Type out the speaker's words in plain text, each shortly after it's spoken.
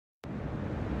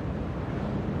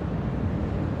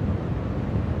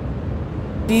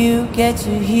you get to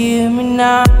hear me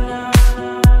now.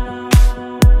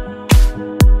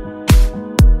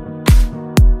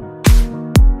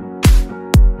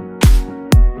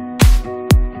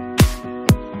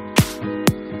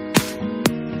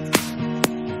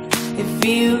 If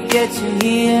you get to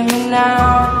hear me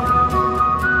now.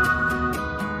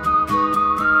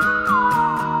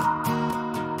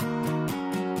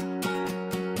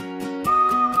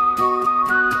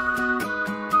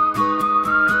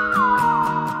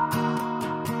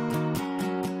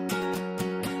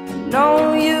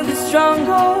 Know you get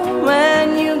stronger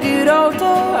when you get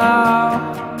older.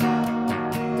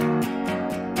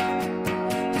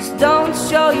 Just don't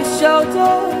show your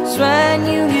shoulders when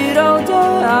you get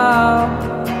older.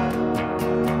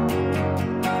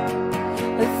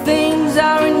 Things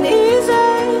aren't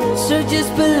easy, so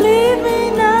just believe me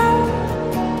now.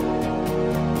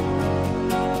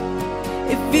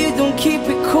 If you don't keep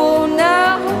it cool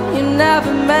now, you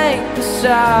never make a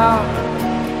sound.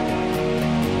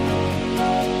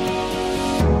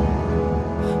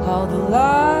 All the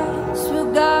lights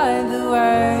will guide the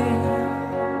way.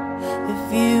 If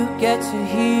you get to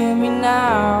hear me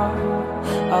now,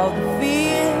 all the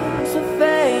fears will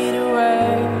fade away.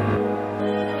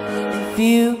 If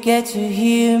you get to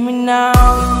hear me now.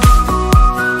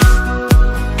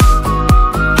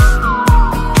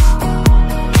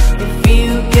 If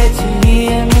you get to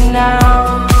hear me now.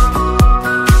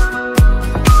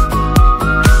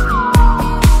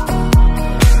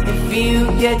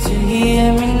 Get to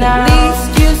hear me now. The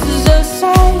excuses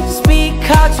aside, speak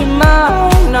out your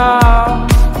mind now.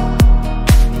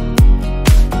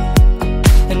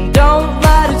 And don't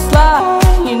let it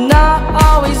slide, you're not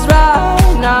always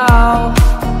right now.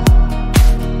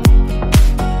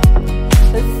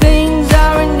 The things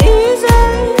aren't easy,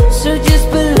 so just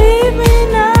believe me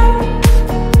now.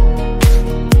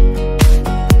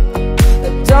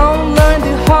 Don't learn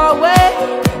the hard way,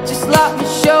 just let me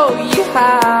show you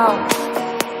how.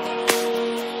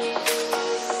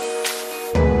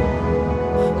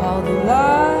 All the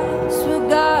lights will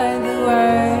guide the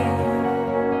way.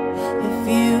 If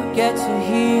you get to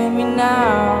hear me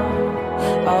now,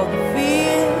 all the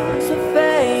fears will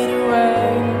fade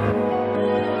away.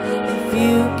 If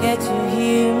you get to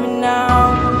hear me now.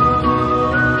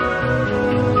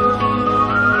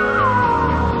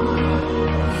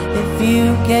 If you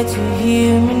get to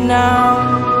hear me now.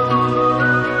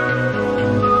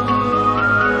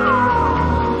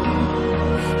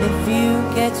 If you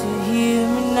get to hear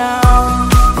me now.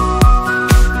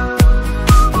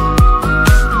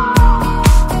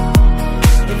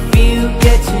 If you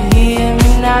get to hear me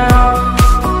now.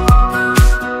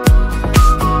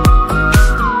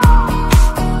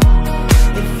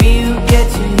 If you get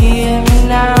to hear me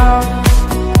now.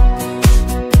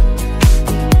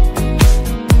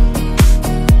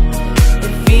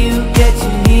 If you get to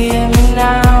hear me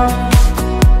now.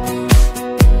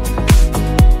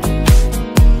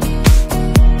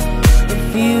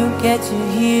 If you get to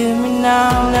hear me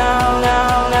now, now,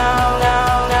 now, now,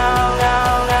 now, now, now,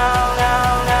 now, now,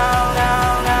 now, now, now,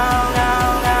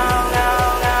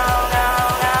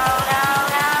 now,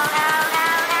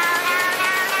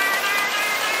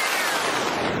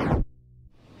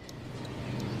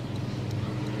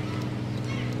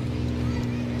 now, now,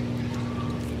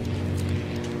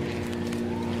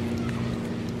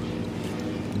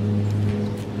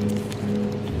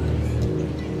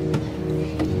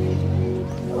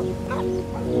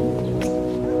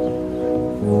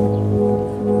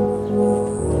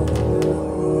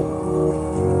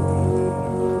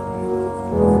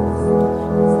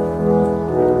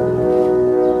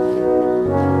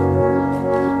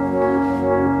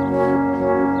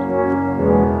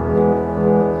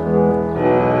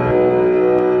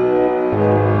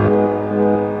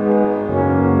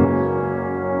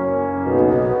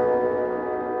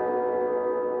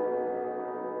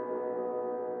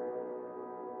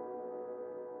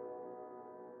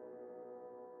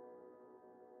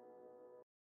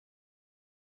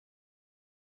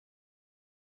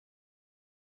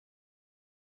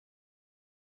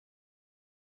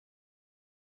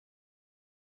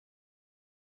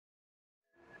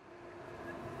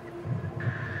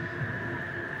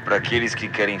 Para aqueles que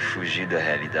querem fugir da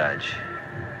realidade,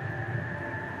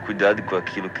 cuidado com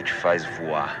aquilo que te faz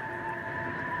voar,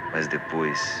 mas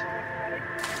depois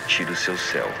tira o seu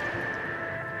céu.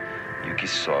 E o que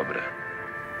sobra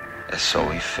é só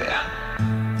o inferno.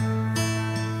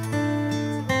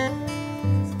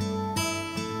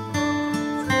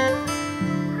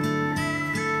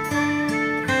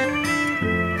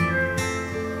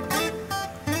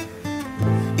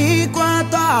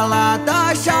 Enquanto a a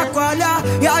lata chacoalhar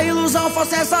e a ilusão for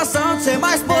sensação de ser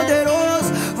mais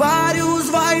poderoso, vários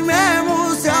vai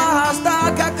mesmo se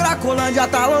arrastar, que a Cracolândia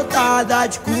tá lotada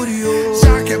de curioso.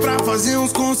 Já que é pra fazer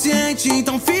uns consciente,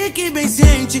 então fique bem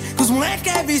ciente que os moleque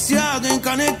é viciado em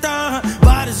canetar.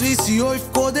 Vários viciou e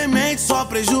ficou demente, só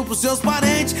preju pros seus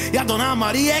parentes. E a dona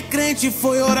Maria é crente e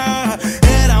foi orar.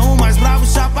 Era o mais bravo,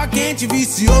 chapa quente,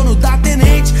 viciou no da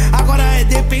tenente, agora é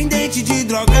dependente de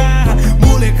drogar.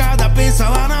 Molecada pensa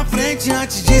lá na frente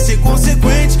antes de ser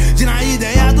consequente, de na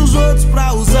ideia dos outros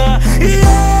pra usar. E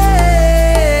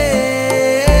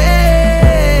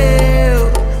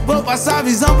eu vou passar a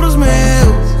visão pros meus.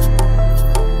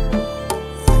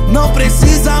 Não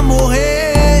precisa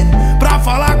morrer pra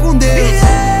falar com Deus.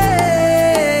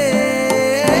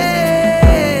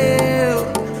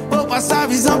 Eu vou passar a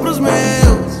visão pros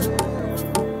meus.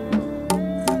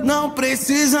 Não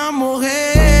precisa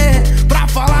morrer pra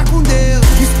falar com Deus.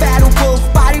 Espera um pouco,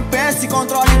 para e pensa e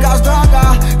controle com as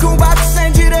drogas, que um barco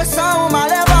sem direção, uma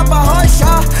leva pra rocha.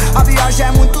 A viagem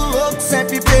é muito louca,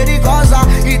 sempre perigosa,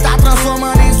 e tá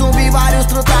transformando em zumbi vários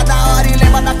truta da hora. E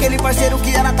lembra daquele parceiro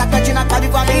que era atacante na cave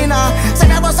com a mina,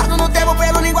 sempre avançado no tempo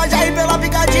pelo linguajar e pela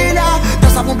picadilha.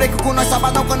 Dançava um break com nós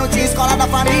sabadão quando tinha escola da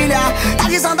família. Tá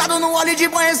desandado no olho de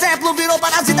bom exemplo, virou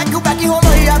parasita que o back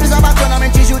rolou e a brisa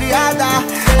bacanamente injuriada.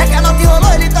 É que a nota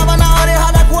rolou, ele tava na hora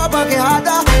errada com a banca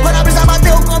errada. Quando a brisa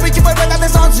bateu, o convite foi feita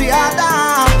atenção desviada.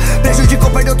 Prejudicou,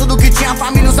 perdeu tudo que tinha,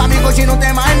 família, os amigos, hoje não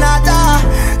tem mais nada.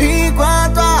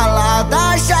 Enquanto a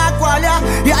lata chacoalha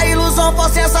e a ilusão for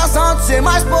sensação de ser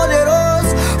mais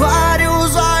poderoso,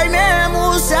 vários vai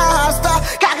mesmo se arrastar,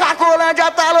 que a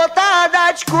Cracolândia tá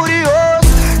lotada de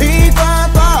curioso.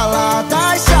 Enquanto a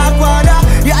lata chacoalha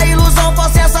e a ilusão for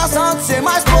sensação de ser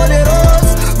mais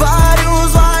poderoso,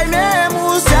 vários vai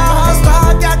mesmo se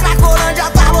arrastar, que a Cracolândia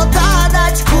tá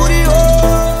lotada de curioso.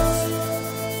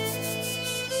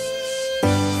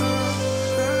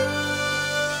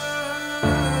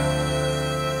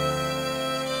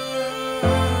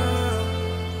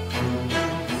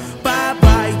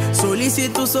 Papai,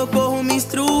 solicito socorro, me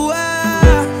instrua,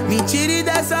 me tire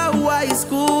dessa rua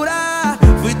escura.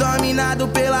 Fui dominado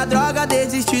pela droga,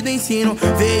 desisti do ensino,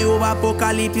 veio o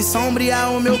apocalipse sombrear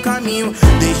o meu caminho.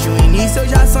 Desde o início eu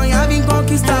já sonhava em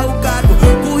conquistar o cargo,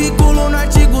 currículo no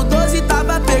artigo 12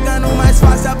 tava pegando mais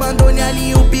fácil. Abandonei a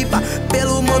linha pipa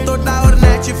pelo motor da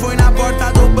Hornet, foi na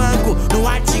porta do banco no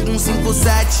artigo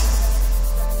 157.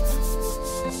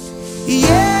 E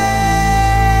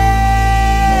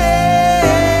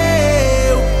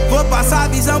eu vou passar a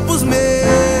visão pros meus.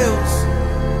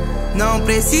 Não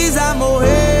precisa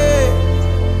morrer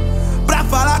pra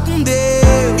falar com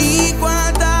Deus.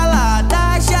 Enquanto a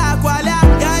lata chacoalha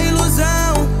e a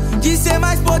ilusão de ser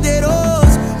mais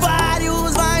poderoso,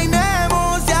 vários vai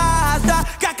mesmo se arrastar,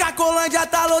 que a Cracolândia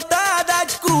tá lotada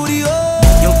de curioso.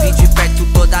 Eu vi de perto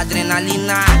toda a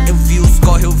adrenalina, eu vi os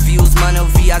corre, eu vi os mano, eu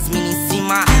vi as minas em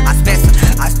cima, as peças,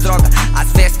 as drogas, as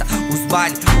festas, os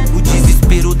bailes, o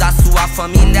desespero da sua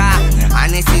família. A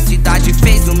necessidade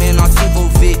fez o menor se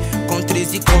envolver, com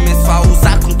 13 começou a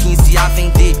usar, com 15 a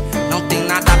vender. Não tem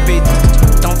nada a perder,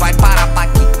 então vai parar pra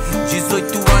aqui.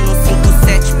 18 anos,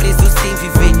 5-7, preso sem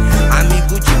viver.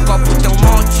 Amigo de copo tem um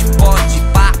monte, pode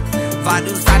pá.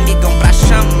 Vários amigão pra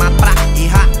chamar, pra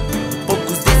errar.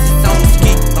 Poucos desses são os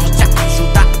que vão te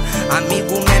ajudar.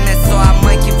 Amigo mesmo é só a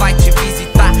mãe que vai te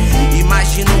visitar.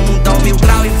 Imagina um mundão 1000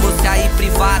 grau e você aí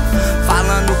privado,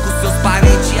 falando com seus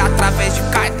parentes através de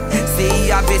carta. Cê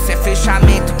ia ver se é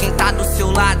fechamento quem tá do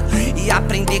seu lado, e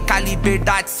aprender que a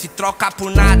liberdade se troca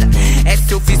por nada.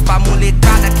 Essa eu fiz pra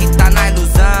molecada que tá na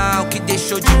ilusão, que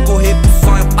deixou de correr pro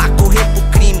sonho pra correr pro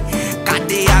crime.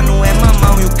 Cadeia não é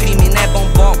mamão e o crime não é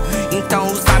bombom,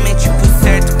 então usa a mente pro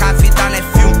certo, que a vida não é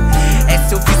filme.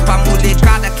 Essa eu fiz pra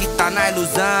molecada que tá na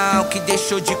ilusão, que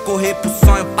deixou de correr pro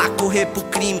sonho pra correr pro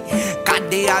crime.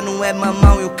 Cadeia não é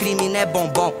mamão e o crime não é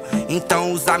bombom,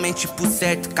 então usa a mente pro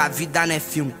certo, que a vida não é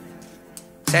filme.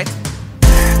 Certo?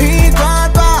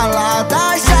 Enquanto a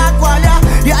lata chacoalha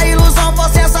e a ilusão for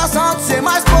sensação de ser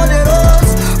mais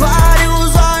poderoso,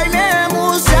 vários vai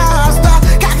mesmo se arrastar,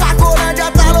 que a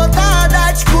Cracolândia tá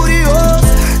lotada de curioso.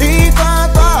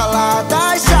 Enquanto a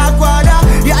lata chacoalha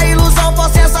e a ilusão for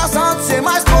sensação de ser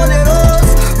mais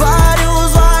poderoso,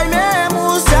 vários vai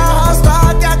mesmo se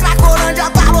arrastar, que a Cracolândia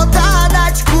tá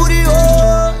lotada de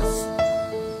curioso.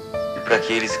 E para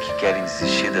aqueles que querem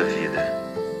desistir da vida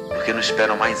porque não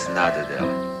esperam mais nada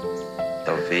dela,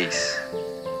 talvez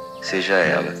seja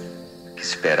ela que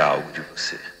espera algo de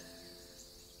você.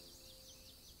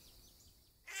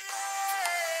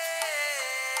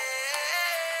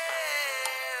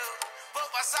 Vou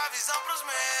passar a visão pros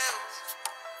meus.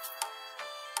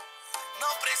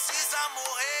 precisa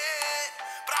morrer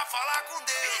pra falar com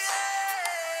Deus.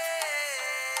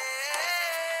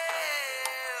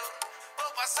 Eu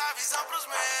vou passar visão pros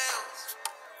meus.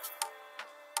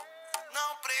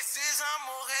 Não precisa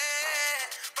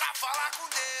morrer pra falar com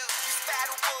Deus.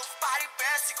 Espera um pouco, pare e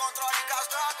pense, controle com as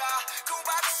drogas. Que um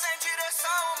beco sem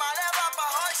direção, uma leva pra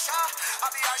rocha. A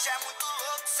viagem é muito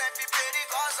louca, sempre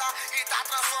perigosa. E tá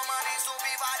transformando em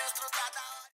zumbi vários truques da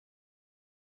hora.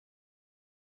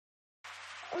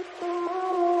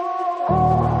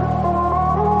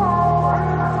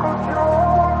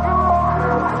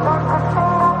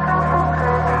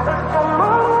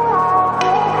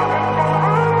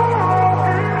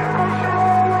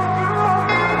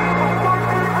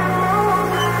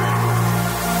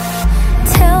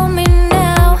 Tell me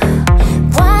now,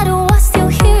 why do I still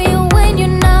hear you when you're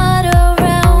not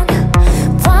around?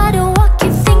 Why do I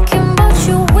keep thinking about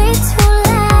you way too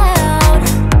loud?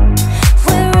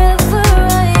 Wherever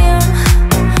I am,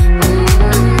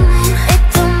 it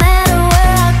don't matter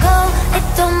where I go, it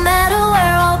don't matter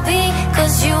where I'll be,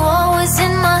 'cause you always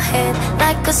in my head,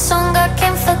 like a song I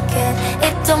can't forget.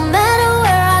 It don't matter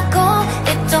where I go,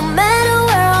 it don't matter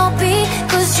where I'll be,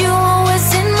 'cause you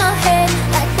always in my head,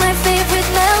 like my favorite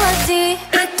melody.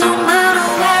 It don't matter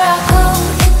where I go,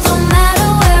 it don't matter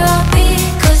where I'll be,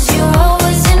 'cause you're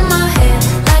always in my head,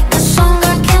 like a song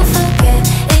I can't forget.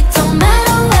 It don't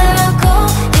matter where I go,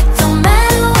 it don't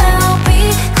matter where I'll be,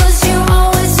 'cause you're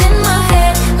always in my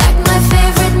head, like my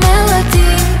favorite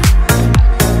melody.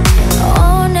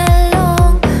 All night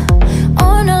long,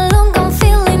 I'm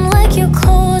feeling like you're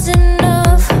close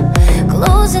enough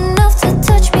to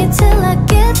touch me till I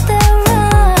get that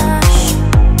rush.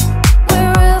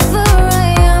 Wherever I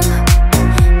am,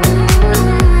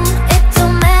 it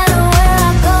don't matter where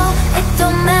I go, it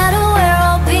don't matter where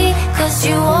I'll be, 'cause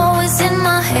you always in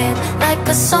my head, like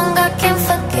a song I can't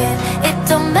forget. It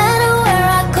don't matter where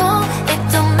I go, it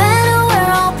don't matter where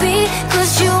I'll be,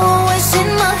 'cause you always in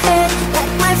my head,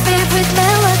 like my favorite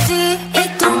melody.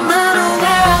 It don't matter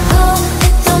where I go,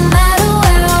 it don't matter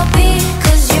where I'll be,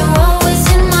 'cause you're always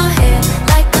in my head,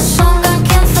 like a song I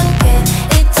can't forget.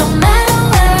 It don't matter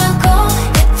where I go,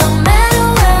 it don't matter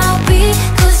where I'll be,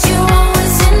 'cause you're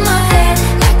always in my head,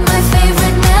 like my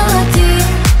favorite melody.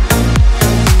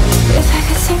 If I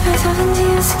could sink myself into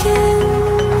your skin,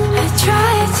 I'd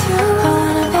try to. I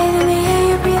wanna bathe in the air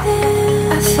you're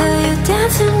breathing. I feel you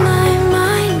dance in my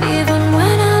mind, even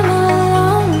when I'm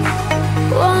alone.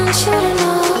 Want you to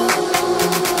know,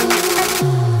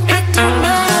 it don't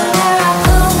matter where I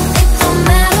go, it don't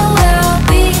matter where I'll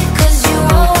be, 'cause you're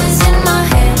always in my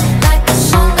head, like a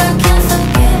song I can't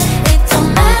forget. It don't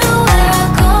matter where I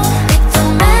go, it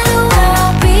don't matter where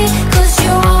I'll be, 'cause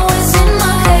you're always in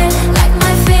my head, like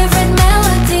my favorite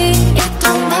melody. It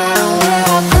don't matter where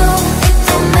I go, it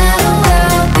don't matter where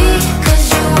I'll be, 'cause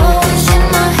you're always in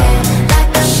my head,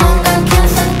 like a song I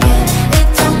can't forget. It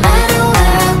don't matter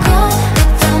where I go, it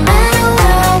don't matter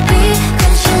where I'll be,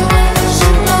 'cause you're always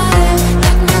in my head,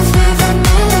 like my favorite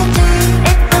melody.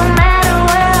 It don't matter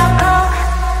where I go.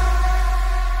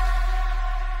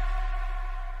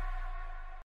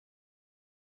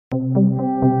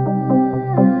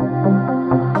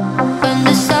 When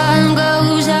the sun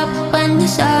goes up, when the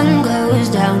sun goes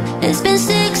down, it's been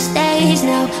 6 days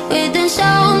now with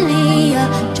insomnia.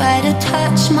 Try to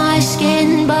touch my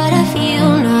skin, but I feel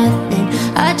nothing.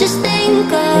 I just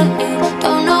think of you,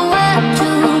 don't know what to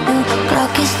do.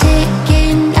 Clock is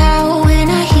ticking now when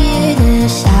I hear the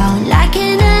sound, like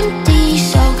an empty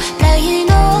song playing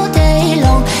all day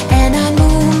long. And I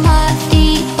move my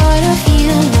feet, but I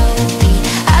feel no beat.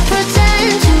 I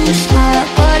pretend to smile,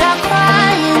 but I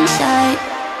cry inside.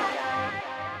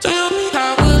 Tell me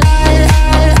how will I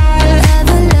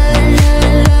ever learn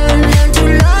to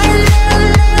love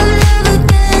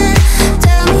again?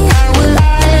 Tell me how will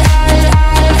I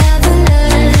ever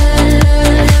learn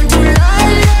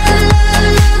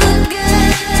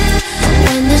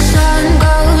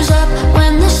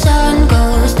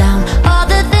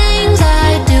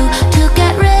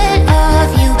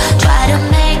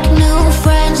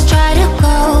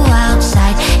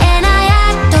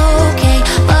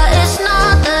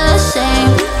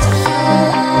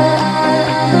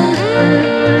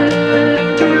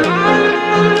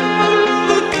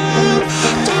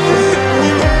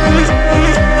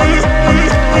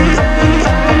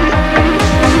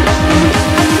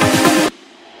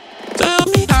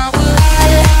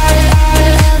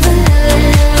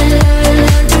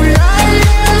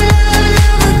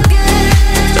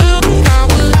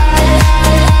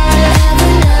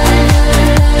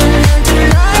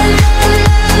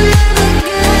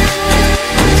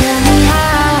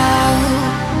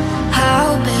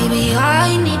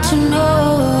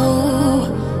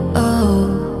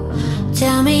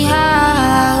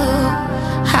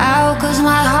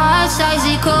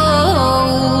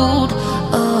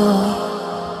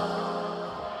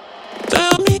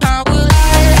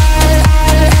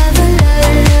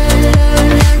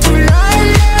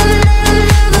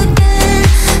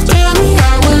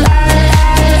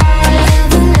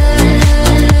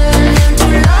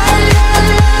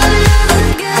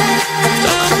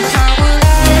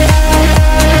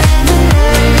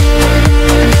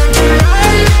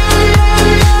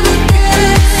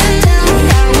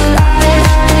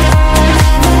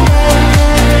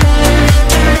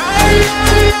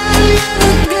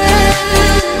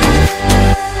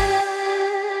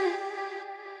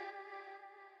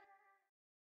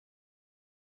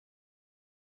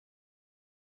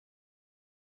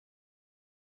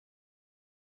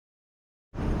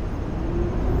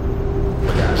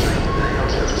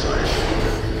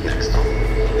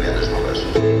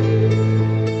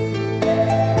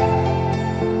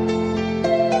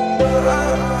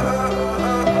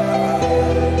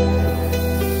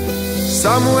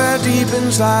Somewhere deep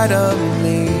inside of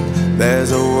me,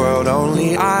 there's a world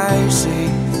only I see,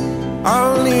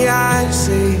 only I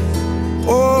see.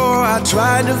 Oh, I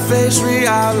tried to face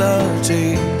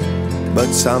reality,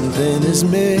 but something is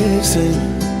missing,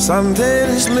 something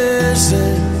is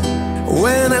missing.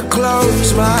 When I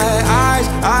close my eyes,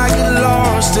 I get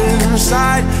lost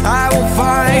inside. I will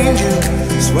find you,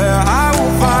 swear I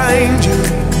will find you.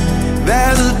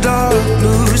 There's a dark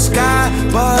blue sky,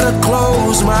 but I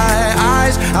close my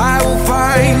eyes, I will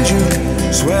find you,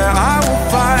 swear I will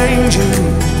find you.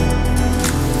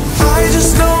 I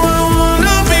just know I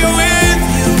wanna be with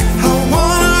you, I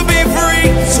wanna be free.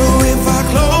 So if I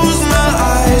close my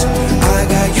eyes, I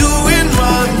got you in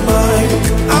my mind.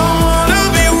 I wanna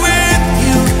be with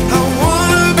you, I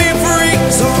wanna be free.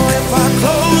 So if I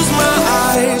close my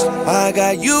eyes, I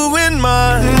got you in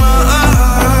my mind.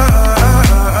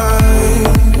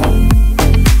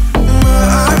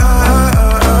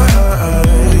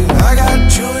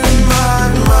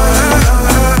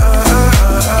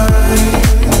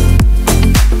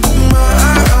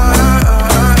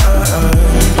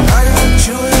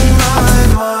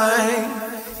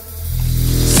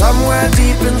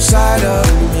 Inside of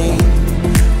me,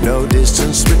 no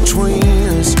distance between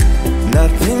us,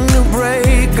 nothing to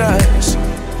break us.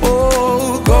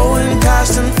 Oh, going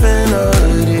past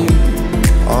infinity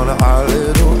on our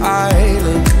little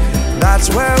island, that's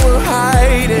where we're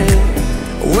hiding.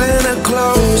 When I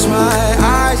close my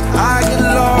eyes, I get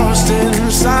lost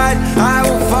inside. I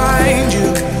will find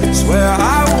you, swear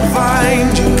I will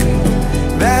find you.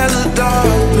 There's a dark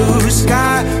blue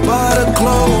sky, but I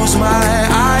close my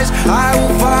eyes, I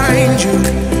will find you,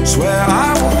 swear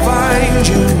I will find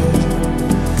you.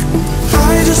 I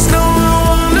just know I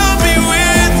wanna be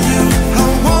with you, I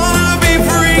wanna be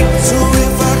free. So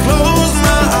if I close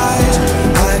my eyes,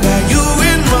 I got you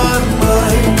in my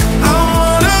mind. I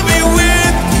wanna be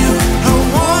with you, I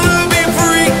wanna be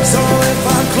free. So if I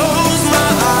close my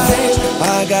eyes, I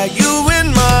got you in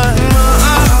my mind.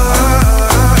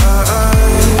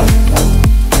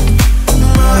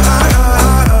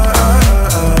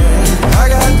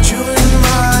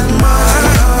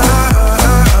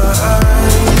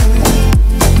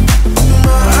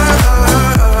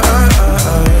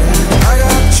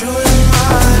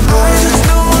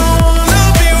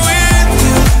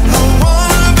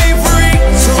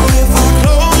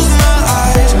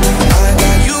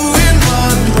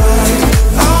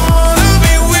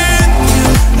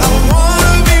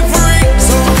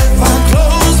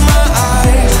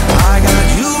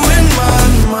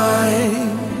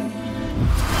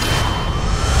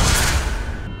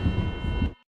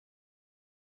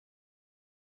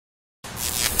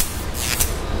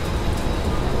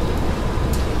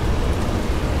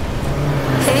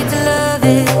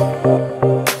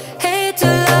 Hate to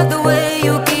love the way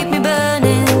you keep me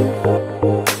burning,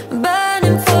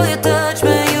 burning for your touch,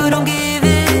 but you don't give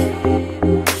it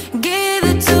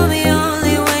to me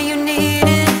only when you need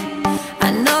it.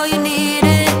 I know you need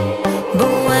it,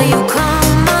 but when you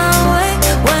come my way,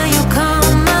 when you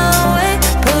come my way,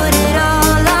 put it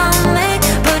all on me,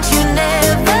 but you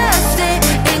never stay.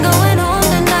 Ain't going home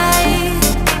tonight,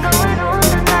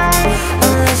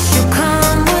 unless you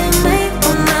come with me.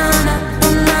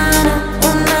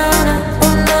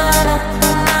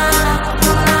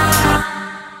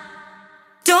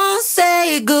 Don't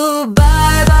say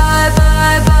goodbye, bye,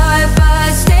 bye, bye,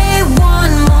 bye. Stay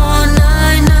one more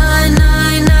night, night,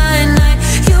 night, night, night.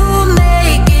 You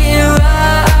make it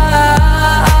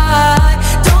right.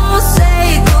 Don't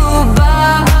say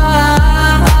goodbye.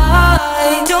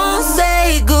 Don't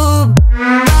say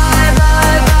goodbye,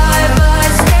 bye, bye, bye.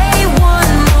 Stay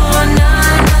one more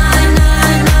night, night,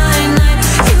 night, night, night.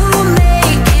 You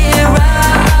make it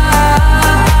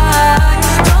right.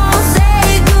 Don't say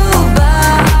goodbye.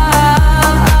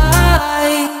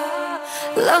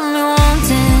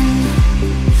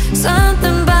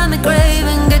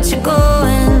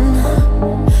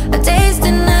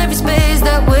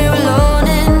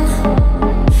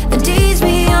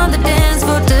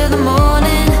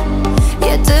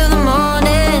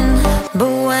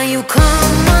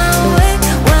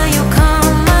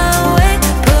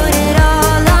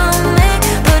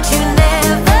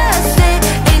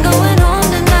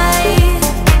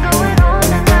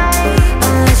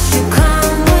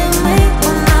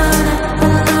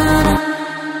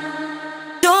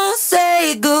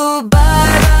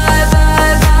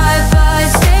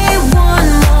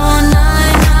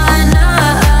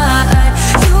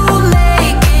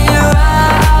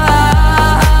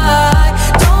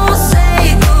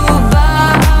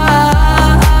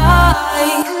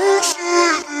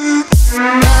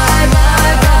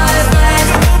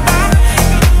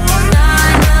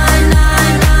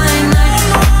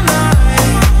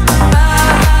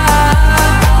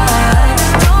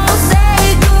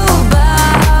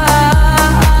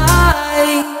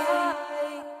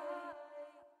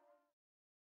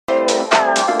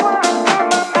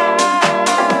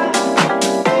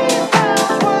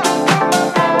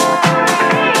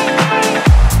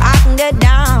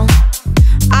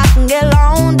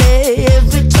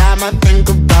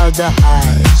 all the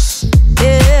highs.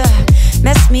 Yeah,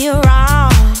 mess me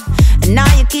around, and now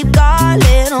you keep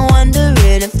calling,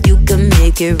 wondering if you can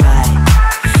make it right.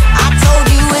 I told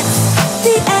you it's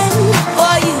the end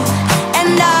for you,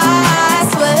 and I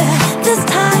swear this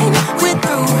time we're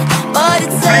through. But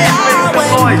it's a lie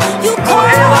when you call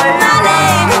my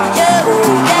name. Yeah,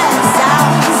 ooh, that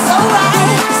sounds so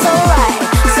right, so right,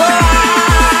 so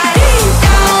right. Deep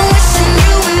down wishing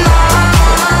you were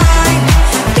mine.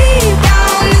 Deep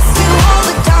down miss you all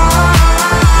the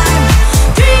time.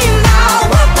 Dream about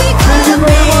what we could have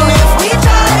been if we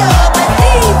tried up. But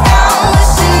deep down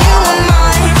wishing you were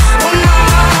mine, were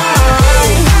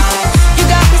mine. You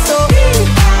got me so deep,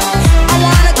 I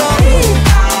wanna go deep.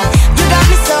 You got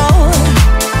me so,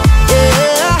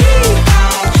 yeah.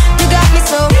 You got me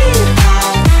so deep,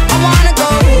 I wanna go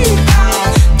deep.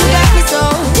 You got me so,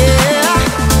 yeah.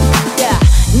 Yeah,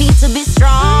 need to be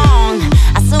strong.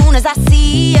 As soon as I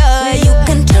see ya, you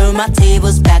can turn my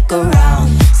tables back around.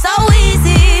 So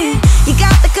easy, you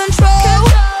got the control.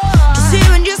 Just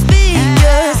hearing your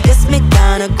speakers gets me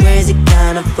kinda crazy,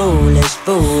 kinda foolish,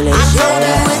 foolish. I told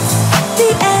you it's the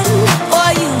end for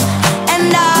you,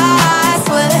 and I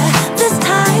swear this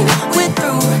time we're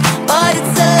through. But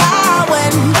it's a lie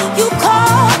when you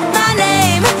call my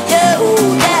name. Yeah,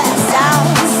 ooh, that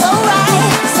sounds so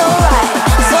right, so right,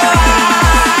 so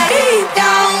right. Deep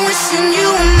down wishing you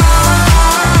were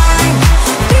mine.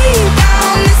 Deep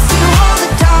down miss you all the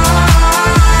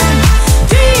time.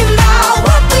 Dream about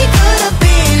what we could have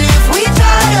been if we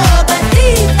tried up. But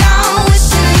deep down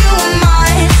wishing you were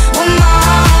mine, were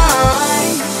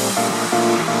mine.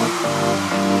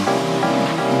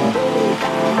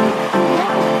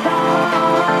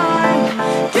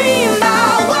 Dream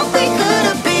about what we could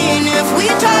have been if we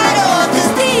tried up.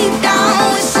 'Cause deep down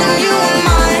wishing you were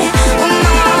mine, were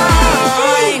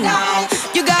mine.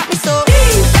 You got me so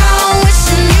deep down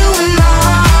wishing you were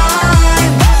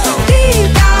mine. Deep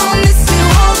down miss you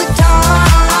all the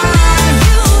time.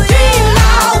 Dream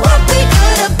about what we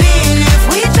could have been if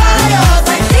we tried up.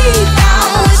 But deep down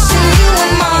wishing you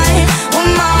were mine, were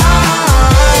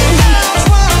mine.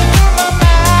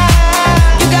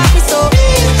 You got me so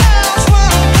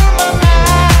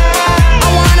I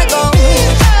wanna go.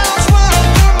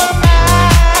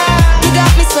 You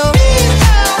got me so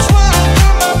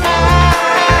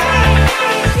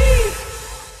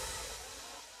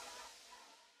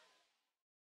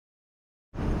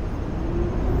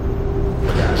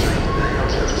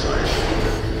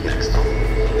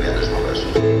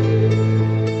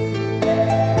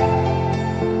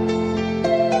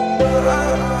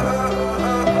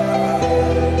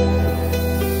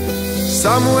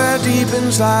Somewhere deep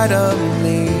inside of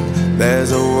me,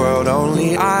 there's a world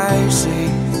only I see,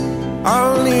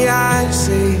 only I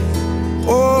see.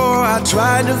 Oh, I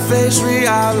tried to face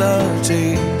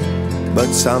reality, but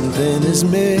something is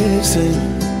missing,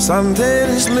 something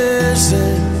is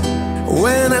missing.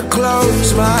 When I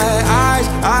close my eyes,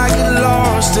 I get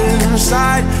lost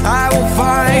inside. I will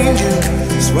find you,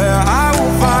 swear I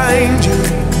will find you.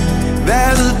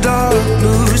 There's a dark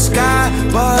blue sky,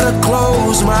 but I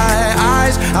close my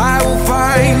eyes, I will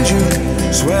find you,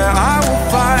 swear I will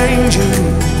find you.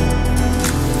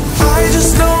 I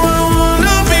just know I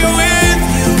wanna be with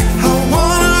you, I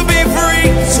wanna be free.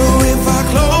 So if I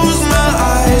close my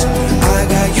eyes, I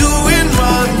got you in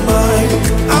my mind.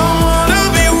 I wanna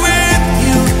be with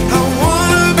you, I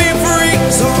wanna be free.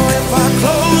 So if I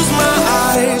close my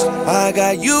eyes, I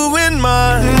got you in my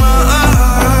mind.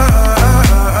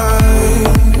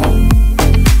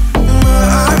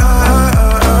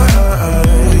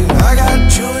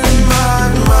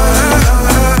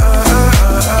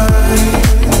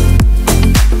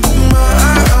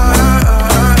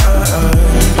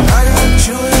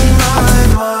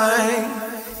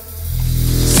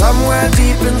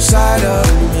 Inside of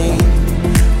me,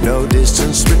 no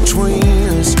distance between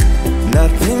us,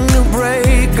 nothing to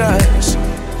break us.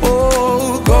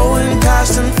 Oh, going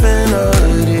past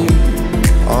infinity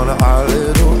on our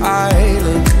little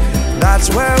island, that's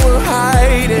where we're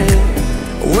hiding.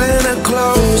 When I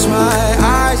close my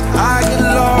eyes, I get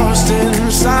lost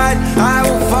inside. I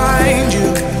will find you,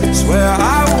 swear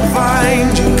I will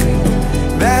find you.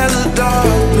 There's a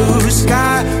dark blue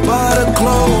sky, but I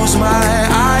close my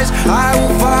eyes, I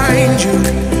will find you,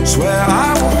 swear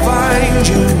I will find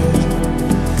you.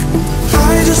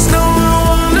 I just know I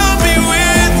wanna be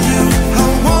with you, I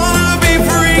wanna be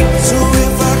free. So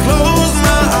if I close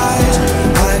my eyes,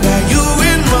 I got you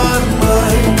in my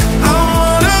mind. I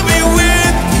wanna be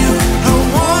with you, I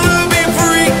wanna be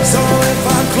free. So if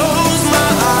I close my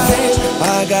eyes,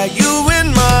 I got you in